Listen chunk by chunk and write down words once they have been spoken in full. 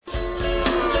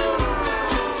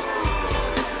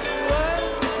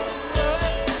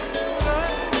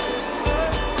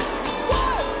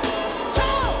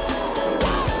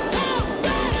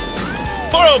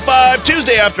4:05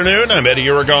 Tuesday afternoon. I'm Eddie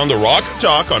Aragon, the Rock of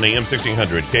Talk on AM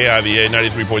 1600, KIVA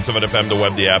 93.7 FM, the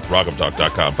web, the app,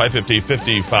 rockoftalk.com.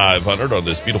 550-5500 on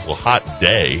this beautiful hot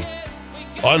day.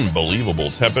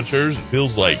 Unbelievable temperatures. It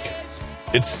feels like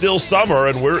it's still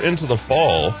summer and we're into the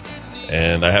fall.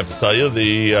 And I have to tell you,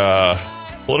 the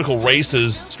political race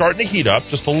is starting to heat up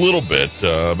just a little bit,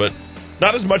 but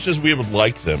not as much as we would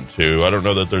like them to. I don't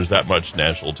know that there's that much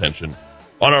national attention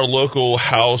on our local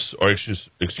House, or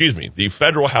excuse me, the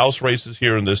federal House races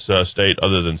here in this state,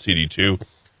 other than CD2,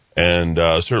 and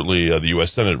certainly the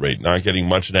U.S. Senate race, not getting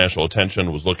much national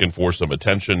attention, was looking for some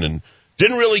attention and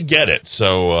didn't really get it.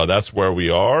 So that's where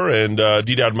we are. And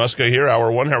D. Dowd Muska here,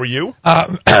 hour one. How are you?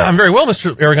 I'm very well,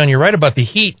 Mr. Aragon. You're right about the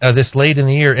heat this late in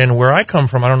the year. And where I come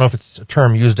from, I don't know if it's a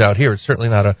term used out here. It's certainly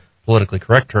not a politically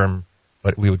correct term,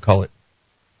 but we would call it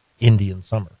Indian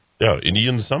summer. Yeah,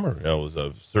 Indian summer. That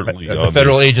was certainly the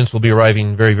federal agents will be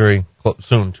arriving very, very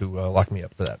soon to lock me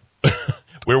up for that.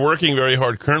 We're working very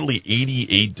hard. Currently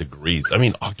 88 degrees. I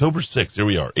mean, October 6th, here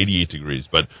we are, 88 degrees.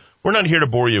 But we're not here to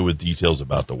bore you with details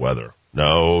about the weather.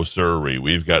 No, sirree.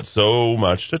 We've got so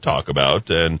much to talk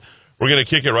about, and we're going to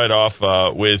kick it right off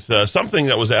with something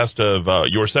that was asked of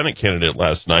your Senate candidate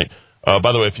last night.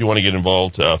 By the way, if you want to get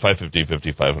involved,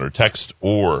 550-5500, text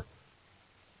or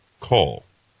call.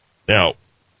 Now,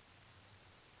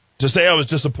 to say I was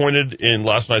disappointed in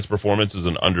last night's performance is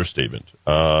an understatement.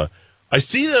 I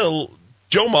see that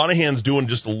Joe Monahan's doing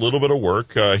just a little bit of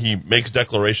work. He makes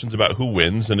declarations about who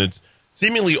wins, and it's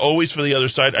seemingly always for the other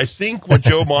side. I think what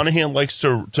Joe Monahan likes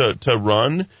to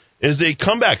run is a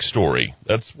comeback story.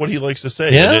 That's what he likes to say.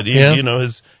 Yeah, You know,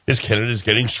 his candidate is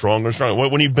getting stronger and stronger.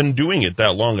 When you've been doing it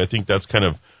that long, I think that's kind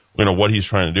of what he's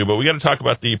trying to do. But we got to talk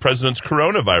about the president's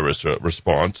coronavirus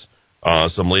response.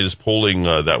 Some latest polling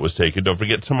that was taken. Don't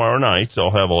forget, tomorrow night I'll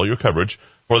have all your coverage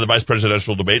for the vice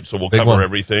presidential debate, so we'll cover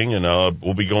everything, and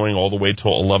we'll be going all the way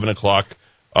till 11 o'clock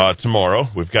tomorrow.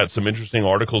 We've got some interesting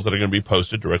articles that are going to be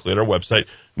posted directly at our website,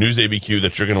 News ABQ,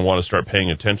 that you're going to want to start paying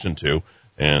attention to,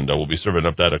 and we'll be serving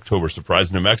up that October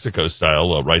surprise New Mexico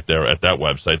style right there at that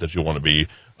website that you'll want to be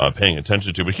paying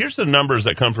attention to. But here's the numbers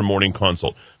that come from Morning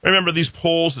Consult. Remember, these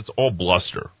polls, it's all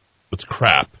bluster. It's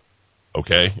crap.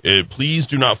 Okay, please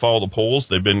do not follow the polls.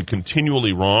 They've been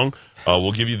continually wrong.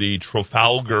 We'll give you the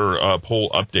Trafalgar poll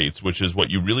updates, which is what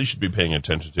you really should be paying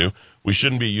attention to. We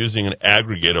shouldn't be using an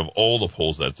aggregate of all the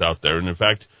polls that's out there. And in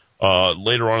fact,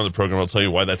 later on in the program, I'll tell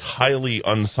you why that's highly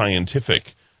unscientific.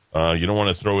 You don't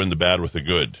want to throw in the bad with the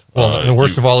good. Well, and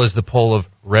worst of all is the poll of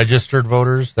registered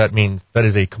voters. That means that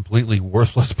is a completely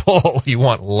worthless poll. You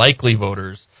want likely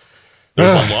voters.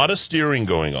 There's a lot of steering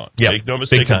going on. Yep, make no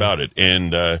mistake about it.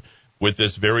 And with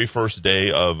this very first day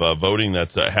of voting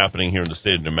that's happening here in the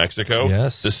state of New Mexico,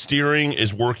 yes, the steering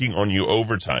is working on you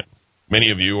overtime. Many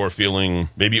of you are feeling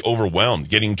maybe overwhelmed,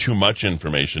 getting too much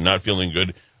information, not feeling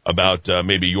good about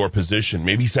maybe your position,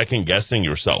 maybe second-guessing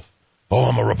yourself. Oh,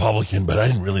 I'm a Republican, but I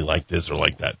didn't really like this or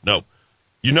like that. No.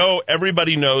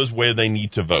 Everybody knows where they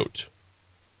need to vote,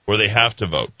 where they have to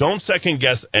vote. Don't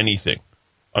second-guess anything.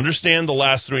 Understand the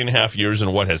last 3.5 years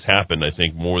and what has happened, I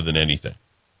think, more than anything.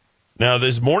 Now,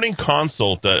 this Morning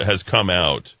Consult that has come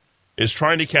out is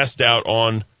trying to cast doubt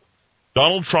on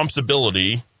Donald Trump's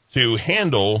ability to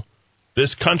handle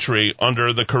this country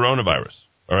under the coronavirus,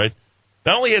 all right?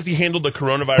 Not only has he handled the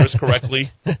coronavirus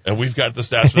correctly, and we've got the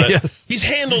stats for that, yes, he's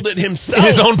handled it himself. In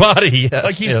his own body, yes.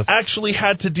 Like he's actually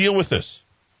had to deal with this.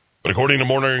 But according to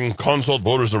Morning Consult,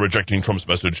 voters are rejecting Trump's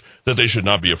message that they should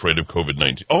not be afraid of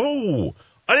COVID-19. Oh,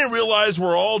 I didn't realize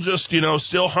we're all just,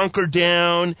 still hunkered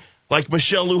down, like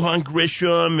Michelle Lujan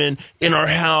Grisham and in our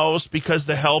house because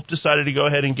the help decided to go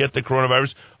ahead and get the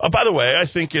coronavirus. By the way,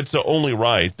 I think it's only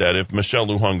right that if Michelle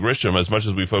Lujan Grisham, as much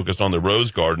as we focused on the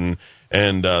Rose Garden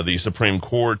and the Supreme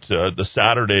Court the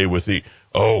Saturday with the,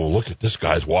 look at this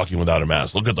guy's walking without a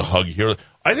mask, look at the hug here.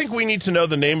 I think we need to know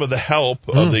the name of the help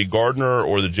of the gardener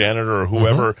or the janitor or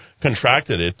whoever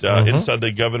contracted it inside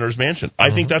the governor's mansion. I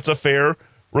think that's a fair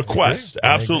request.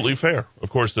 Absolutely fair. Of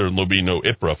course, there will be no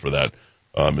IPRA for that.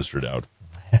 Mr. Dowd.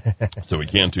 So we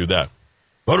can't do that.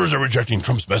 Voters are rejecting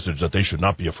Trump's message that they should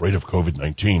not be afraid of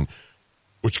COVID-19,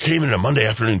 which came in a Monday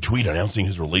afternoon tweet announcing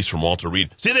his release from Walter Reed.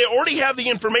 See, they already have the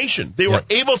information. They were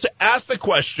able to ask the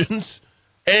questions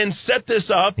and set this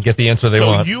up. Get the answer they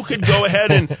want. So you could go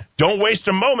ahead and don't waste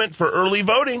a moment for early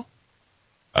voting.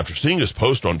 After seeing this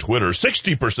post on Twitter,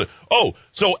 60%. Oh,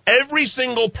 so every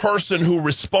single person who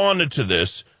responded to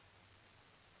this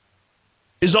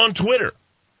is on Twitter.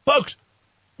 Folks,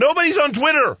 nobody's on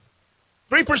Twitter.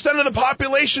 3% of the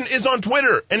population is on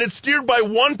Twitter, and it's steered by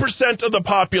 1% of the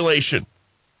population.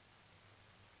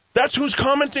 That's who's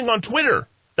commenting on Twitter.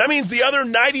 That means the other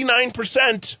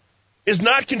 99% is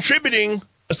not contributing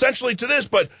essentially to this,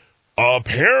 but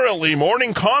apparently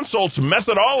Morning Consult's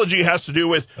methodology has to do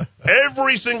with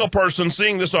every single person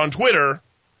seeing this on Twitter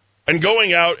and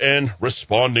going out and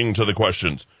responding to the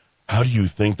questions. How do you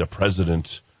think the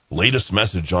president's latest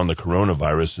message on the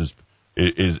coronavirus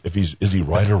is he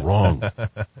right or wrong?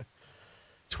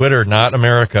 Twitter, not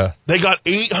America. They got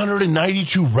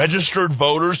 892 registered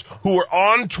voters who are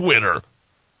on Twitter,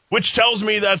 which tells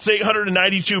me that's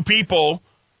 892 people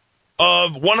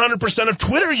of 100% of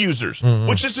Twitter users,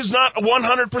 which this is not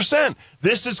 100%.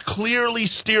 This is clearly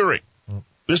steering.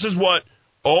 This is what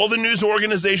all the news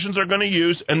organizations are going to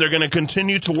use, and they're going to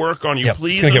continue to work on you. Yep,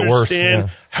 Please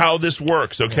understand how this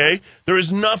works, okay? There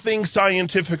is nothing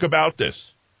scientific about this,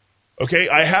 okay?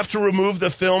 I have to remove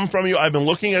the film from you. I've been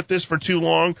looking at this for too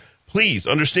long. Please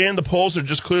understand the polls are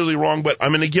just clearly wrong, but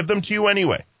I'm going to give them to you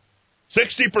anyway.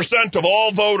 60% of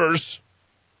all voters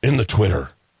in the Twitter,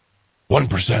 1%,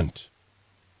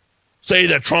 say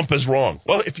that Trump is wrong.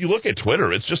 Well, if you look at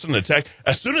Twitter, it's just an attack.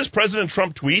 As soon as President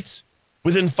Trump tweets,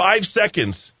 within 5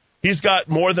 seconds, he's got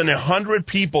more than 100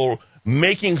 people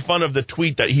making fun of the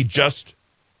tweet that he just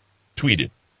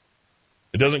tweeted.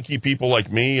 It doesn't keep people like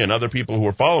me and other people who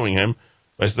are following him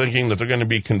by thinking that they're going to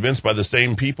be convinced by the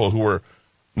same people who are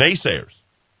naysayers.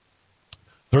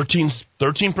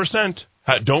 13%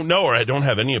 don't know or don't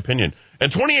have any opinion.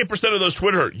 And 28% of those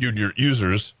Twitter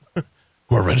users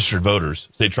who are registered voters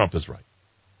say Trump is right.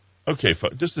 Okay,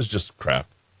 this is just crap.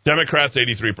 Democrats,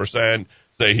 83%,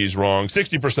 say he's wrong.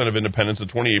 60% of independents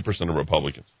and 28% of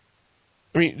Republicans.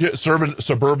 I mean,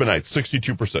 suburbanites,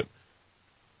 62%.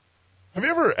 Have you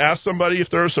ever asked somebody if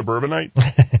they're a suburbanite?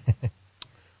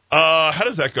 How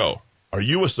does that go? Are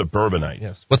you a suburbanite?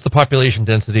 Yes. What's the population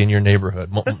density in your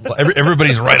neighborhood?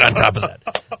 Everybody's right on top of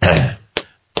that.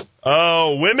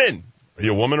 Women. Are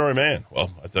you a woman or a man? Well,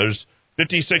 there's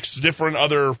 56 different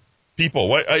other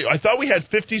people. I thought we had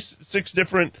 56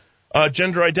 different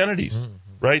gender identities,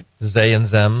 right? They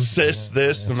and them. Cis,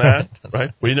 this and that,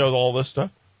 right? We know all this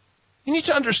stuff. You need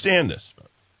to understand this.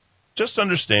 Just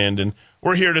understand, and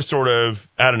we're here to sort of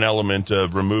add an element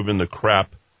of removing the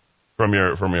crap from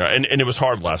your and it was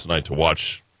hard last night to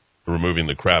watch the removing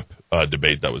the crap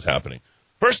debate that was happening.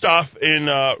 First off, in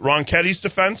Ron Ketty's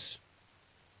defense,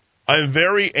 I'm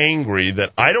very angry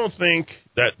that I don't think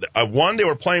that, one, they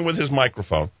were playing with his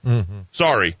microphone.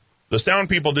 Sorry. The sound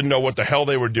people didn't know what the hell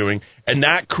they were doing, and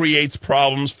that creates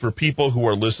problems for people who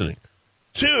are listening.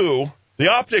 Two, the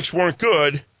optics weren't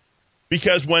good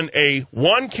because when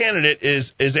one candidate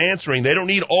is answering, they don't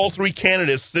need all three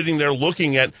candidates sitting there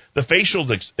looking at the facial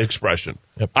expression.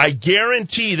 Yep. I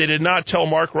guarantee they did not tell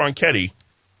Mark Ronchetti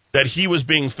that he was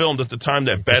being filmed at the time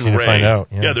that Ben Ray.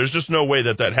 Yeah, there's just no way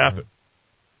that happened.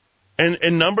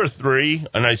 And number three,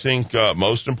 and I think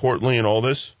most importantly in all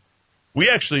this, we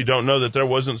actually don't know that there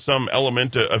wasn't some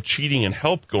element of cheating and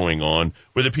help going on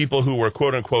with the people who were,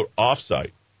 quote-unquote,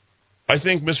 off-site. I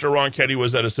think Mr. Ronchetti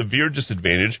was at a severe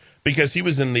disadvantage because he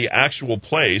was in the actual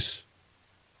place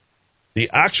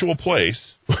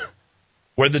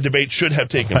where the debate should have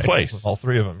taken place. All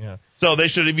three of them, yeah. So they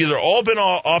should have either all been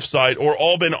off-site or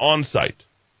all been on-site.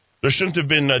 There shouldn't have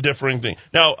been a differing thing.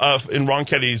 Now, in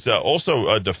Ronchetti's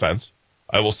defense,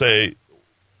 I will say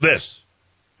this.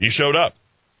 He showed up.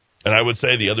 And I would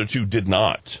say the other two did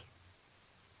not.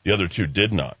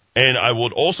 And I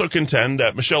would also contend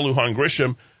that Michelle Lujan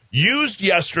Grisham used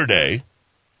yesterday,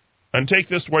 and take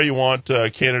this where you want,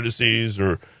 candidacies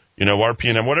or,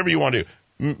 RPM, whatever you want to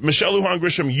do. Michelle Lujan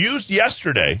Grisham used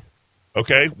yesterday,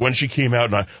 okay, when she came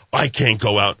out, and I can't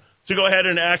go out, to go ahead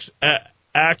and add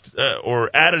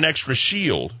an extra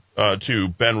shield to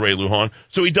Ben Ray Lujan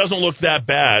so he doesn't look that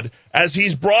bad as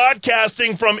he's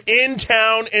broadcasting from in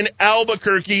town in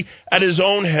Albuquerque at his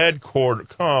own headquarters.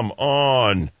 Come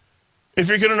on. If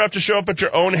you're good enough to show up at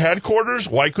your own headquarters,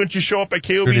 why couldn't you show up at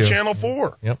KOB Channel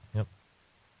 4? Yep.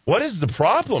 What is the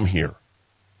problem here?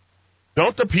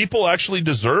 Don't the people actually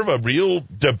deserve a real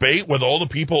debate with all the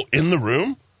people in the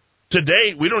room? To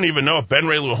date, we don't even know if Ben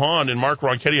Ray Lujan and Mark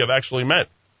Ronchetti have actually met.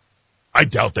 I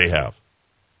doubt they have.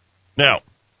 Now,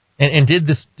 and did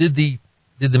the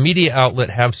media outlet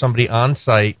have somebody on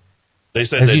site? They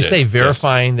said, as they you did. say,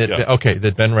 verifying yes.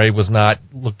 that Ben Ray was not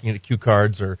looking at cue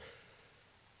cards or.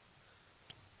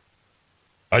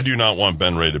 I do not want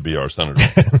Ben Ray to be our senator,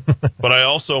 but I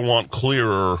also want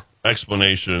clearer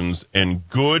explanations and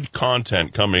good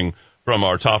content coming from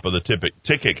our top of the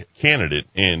ticket candidate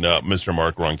in Mr.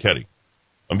 Mark Ronchetti.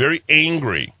 I'm very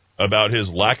angry about his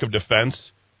lack of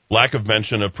defense, lack of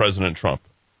mention of President Trump.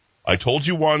 I told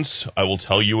you once, I will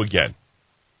tell you again.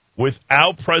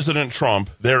 Without President Trump,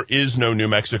 there is no New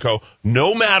Mexico,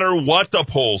 no matter what the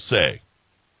polls say.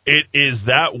 It is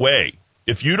that way.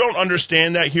 If you don't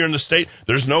understand that here in the state,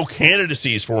 there's no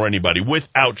candidacies for anybody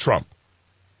without Trump.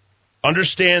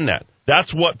 Understand that.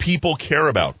 That's what people care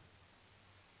about.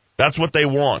 That's what they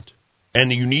want.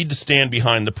 And you need to stand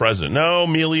behind the president. No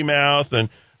mealy mouth and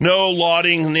no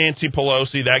lauding Nancy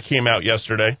Pelosi. That came out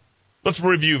yesterday. Let's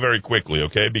review very quickly,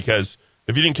 okay? Because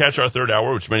if you didn't catch our third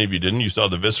hour, which many of you didn't, you saw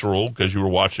the visceral because you were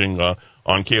watching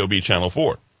on KOB Channel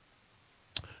 4.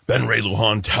 Ben Ray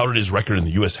Lujan touted his record in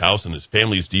the U.S. House and his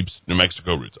family's deep New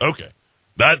Mexico roots. Okay.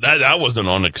 That wasn't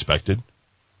unexpected.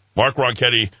 Mark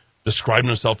Ronchetti described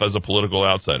himself as a political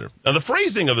outsider. Now, the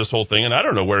phrasing of this whole thing, and I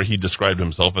don't know where he described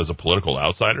himself as a political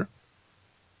outsider.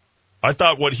 I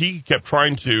thought what he kept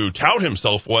trying to tout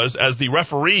himself was as the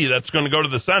referee that's going to go to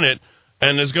the Senate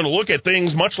and is going to look at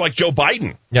things much like Joe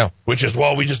Biden. Yeah. Which is,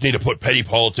 well, we just need to put petty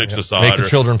politics aside. Make the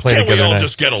children play together. Can't we all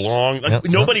just get along? Like,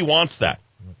 nobody wants that.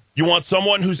 You want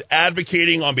someone who's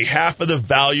advocating on behalf of the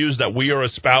values that we are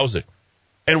espousing.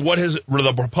 And what has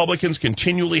the Republicans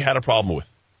continually had a problem with?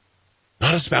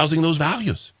 Not espousing those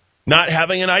values. Not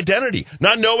having an identity.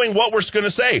 Not knowing what we're going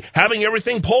to say. Having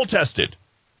everything poll tested.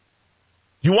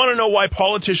 You want to know why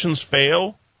politicians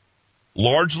fail?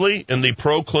 Largely in the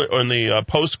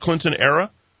post-Clinton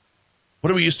era? What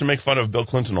do we used to make fun of Bill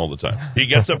Clinton all the time? He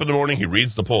gets up in the morning, he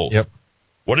reads the polls. Yep.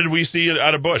 What did we see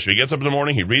out of Bush? He gets up in the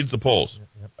morning, he reads the polls.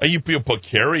 Yep. You put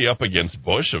Kerry up against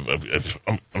Bush?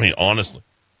 I mean, honestly.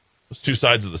 It's two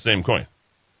sides of the same coin.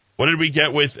 What did we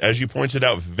get with, as you pointed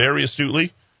out very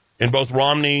astutely, in both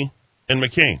Romney and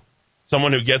McCain?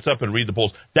 Someone who gets up and reads the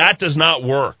polls. That does not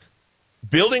work.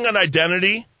 Building an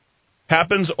identity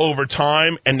happens over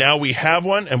time, and now we have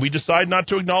one, and we decide not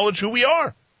to acknowledge who we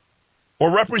are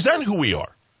or represent who we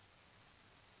are.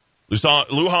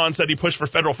 Lujan said he pushed for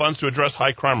federal funds to address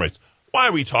high crime rates. Why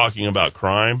are we talking about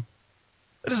crime?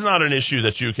 That is not an issue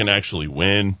that you can actually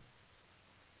win.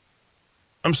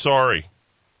 I'm sorry.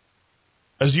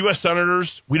 As U.S. senators,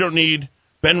 we don't need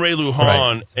Ben Ray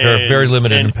Lujan very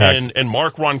limited impact. And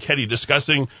Mark Ronchetti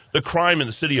discussing the crime in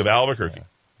the city of Albuquerque.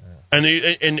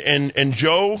 And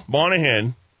Joe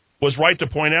Monahan was right to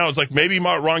point out, it's like maybe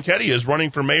Ronchetti is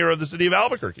running for mayor of the city of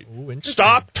Albuquerque.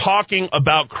 Stop talking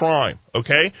about crime,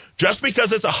 okay? Just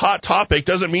because it's a hot topic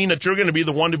doesn't mean that you're going to be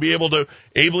the one to be able to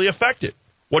ably affect it.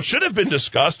 What should have been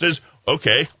discussed is,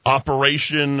 okay,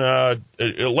 Operation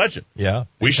Legend. Yeah.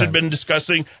 We should have been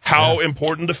discussing how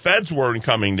important the feds were in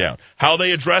coming down, how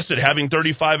they addressed it, having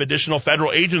 35 additional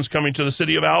federal agents coming to the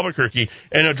city of Albuquerque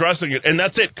and addressing it. And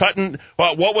that's it, cutting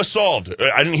what was solved.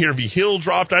 I didn't hear V. Hill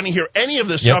dropped. I didn't hear any of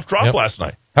this stuff drop last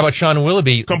night. How about Sean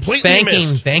Willoughby completely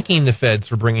thanking the feds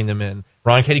for bringing them in?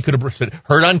 Ronchetti could have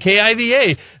heard on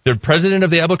KIVA. The president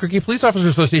of the Albuquerque Police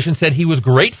Officers Association said he was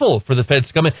grateful for the feds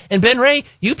to come in. And Ben Ray,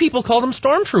 you people called them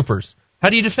stormtroopers. How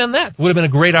do you defend that? Would have been a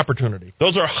great opportunity.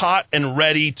 Those are hot and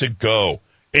ready to go.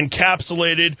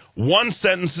 Encapsulated, one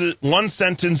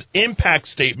sentence impact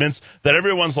statements that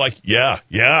everyone's like, yeah,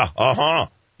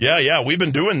 we've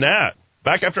been doing that.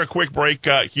 Back after a quick break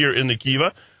here in the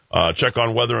Kiva. Check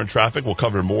on weather and traffic. We'll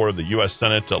cover more of the U.S.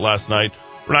 Senate last night.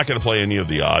 We're not going to play any of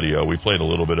the audio. We played a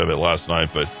little bit of it last night,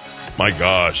 but my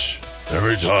gosh,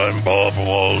 every time Bob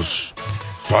Walsh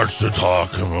starts to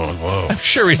talk, I'm like, whoa. I'm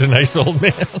sure he's a nice old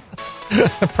man.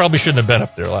 I probably shouldn't have been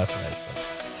up there last night.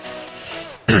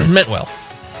 But meant well.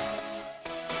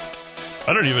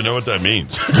 I don't even know what that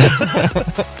means.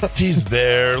 He's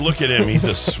there. Look at him. He's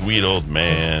a sweet old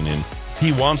man, and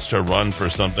he wants to run for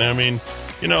something. I mean,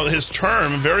 you know, his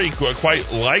term,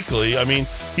 quite likely, I mean,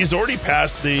 he's already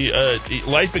passed the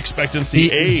life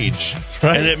expectancy age.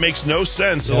 Right. And it makes no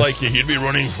sense. Yes. Like, I'll be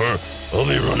running for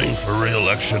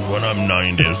re-election when I'm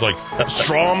 90. It's like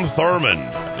Strom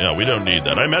Thurmond. Yeah, we don't need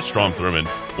that. I met Strom Thurmond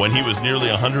when he was nearly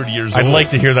 100 years old. I'd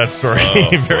like to hear that story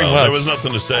very much. There was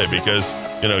nothing to say because,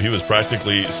 you know, he was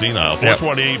practically senile.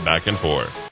 420, back and forth.